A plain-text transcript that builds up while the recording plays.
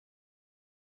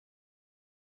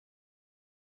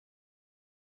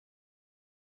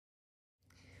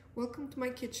Welcome to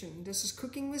my kitchen. This is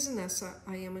Cooking with Inessa.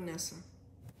 I am Inessa.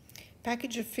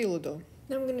 Package of Phyllo Dough.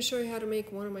 Now I'm going to show you how to make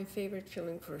one of my favorite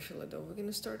filling for a Phyllo Dough. We're going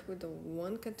to start with the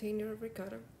 1 container of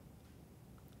ricotta,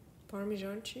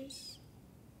 parmesan cheese,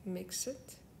 mix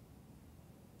it,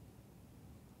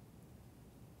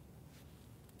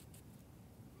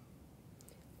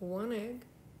 one egg,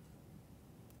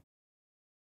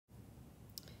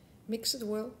 mix it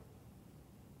well,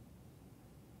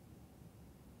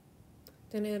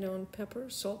 then add on pepper,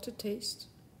 salt to taste,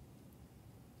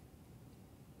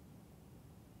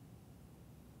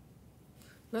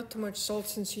 not too much salt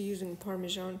since you're using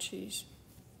parmesan cheese.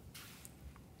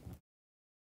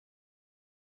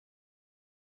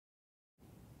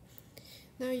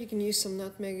 Now you can use some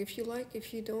nutmeg if you like.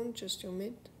 If you don't, just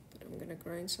omit. But I'm gonna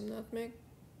grind some nutmeg.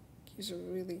 Gives a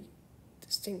really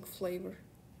distinct flavor.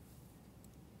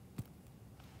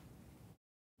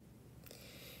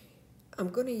 I'm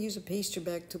gonna use a pastry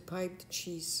bag to pipe the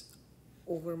cheese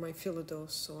over my Phyllo Dough.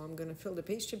 So I'm gonna fill the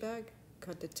pastry bag,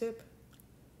 cut the tip.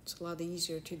 It's a lot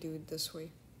easier to do it this way.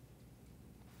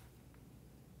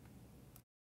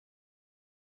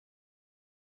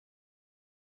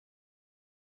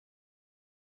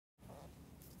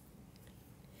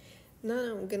 Now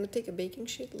I'm going to take a baking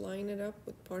sheet, line it up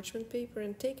with parchment paper,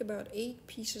 and take about 8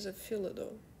 pieces of Phyllo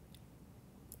Dough.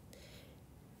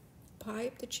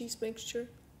 Pipe the cheese mixture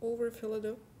over Phyllo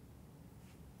Dough.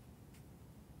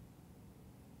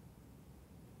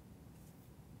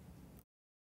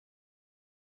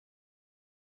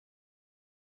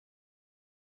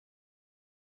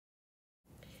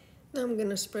 Now I'm going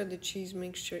to spread the cheese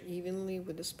mixture evenly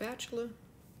with a spatula.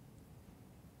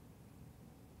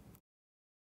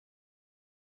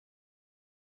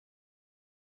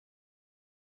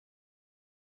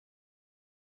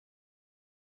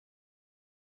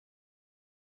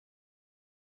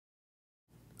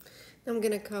 Now I'm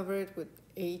going to cover it with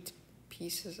 8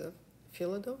 pieces of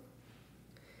Phyllo Dough.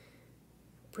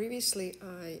 Previously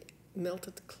I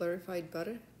melted clarified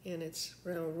butter and it's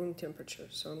around room temperature,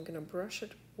 so I'm going to brush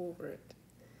it over it.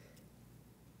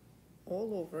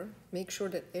 All over. Make sure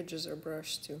that edges are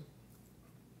brushed too.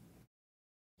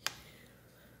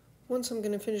 Once I'm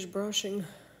going to finish brushing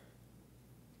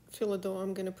Phyllo Dough,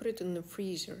 I'm going to put it in the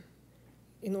freezer.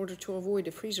 In order to avoid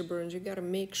the freezer burns, you got to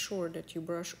make sure that you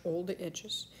brush all the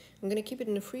edges. I'm going to keep it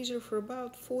in the freezer for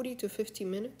about 40 to 50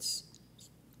 minutes.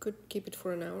 Could keep it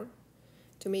for an hour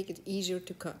to make it easier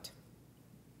to cut.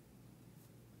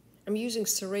 I'm using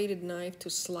serrated knife to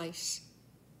slice.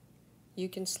 You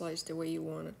can slice the way you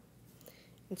want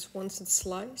it. Once it's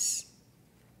sliced,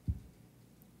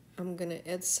 I'm going to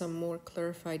add some more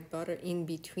clarified butter in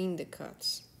between the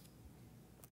cuts.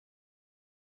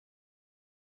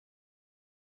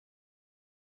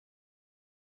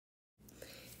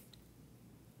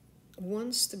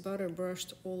 Once the butter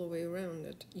brushed all the way around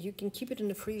it, you can keep it in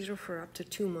the freezer for up to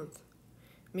 2 months.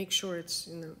 Make sure it's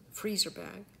in a freezer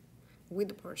bag with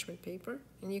the parchment paper,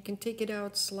 and you can take it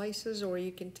out slices or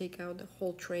you can take out the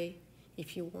whole tray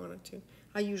if you wanted to.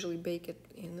 I usually bake it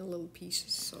in the little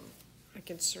pieces so I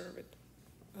can serve it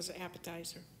as an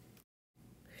appetizer.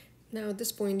 Now at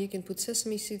this point you can put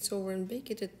sesame seeds over and bake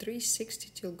it at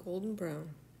 360 till golden brown.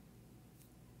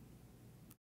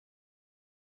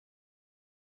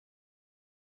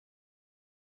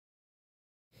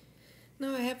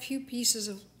 Now I have a few pieces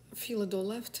of Phyllo Dough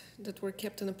left that were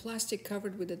kept in a plastic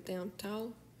covered with a damp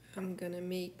towel. I'm gonna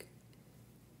make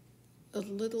a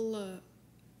little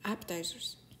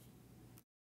appetizers.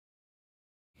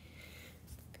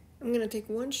 I'm gonna take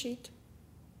one sheet,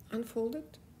 unfold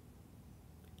it.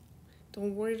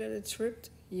 Don't worry that it's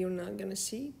ripped, you're not gonna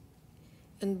see.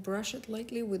 And brush it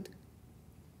lightly with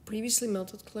previously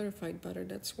melted clarified butter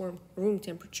that's warm, room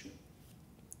temperature.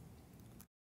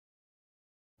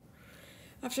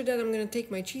 After that, I'm going to take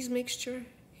my cheese mixture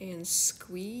and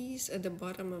squeeze at the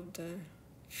bottom of the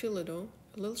Phyllo Dough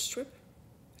a little strip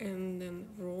and then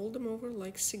roll them over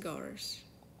like cigars.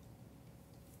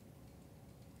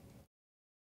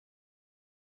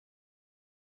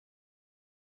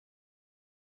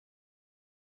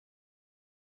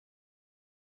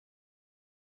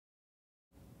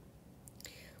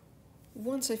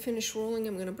 Once I finish rolling,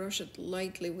 I'm going to brush it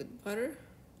lightly with butter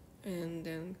and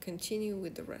then continue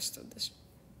with the rest of this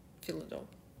Phyllo Dough.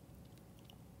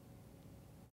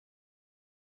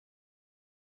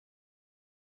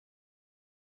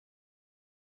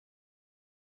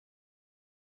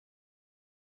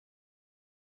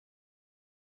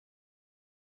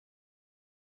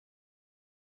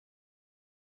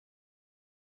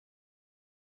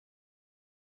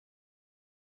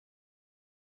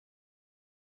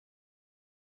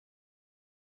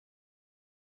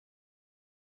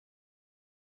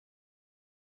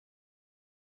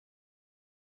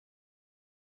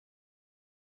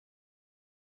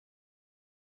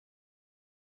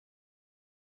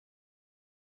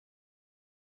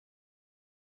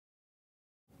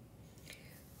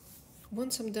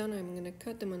 Once I'm done, I'm going to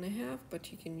cut them in half,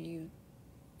 but you can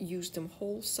use them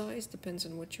whole size, depends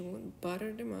on what you want.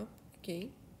 Butter them up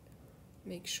again.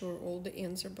 Make sure all the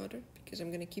ends are buttered because I'm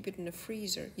going to keep it in the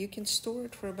freezer. You can store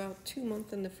it for about 2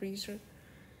 months in the freezer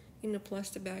in a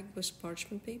plastic bag with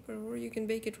parchment paper, or you can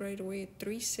bake it right away at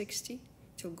 360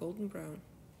 till golden brown.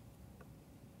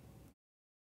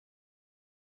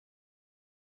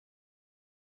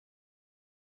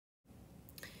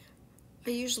 I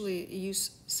usually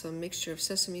use some mixture of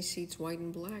sesame seeds, white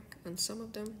and black, on some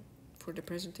of them for the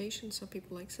presentation. Some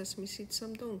people like sesame seeds,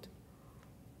 some don't.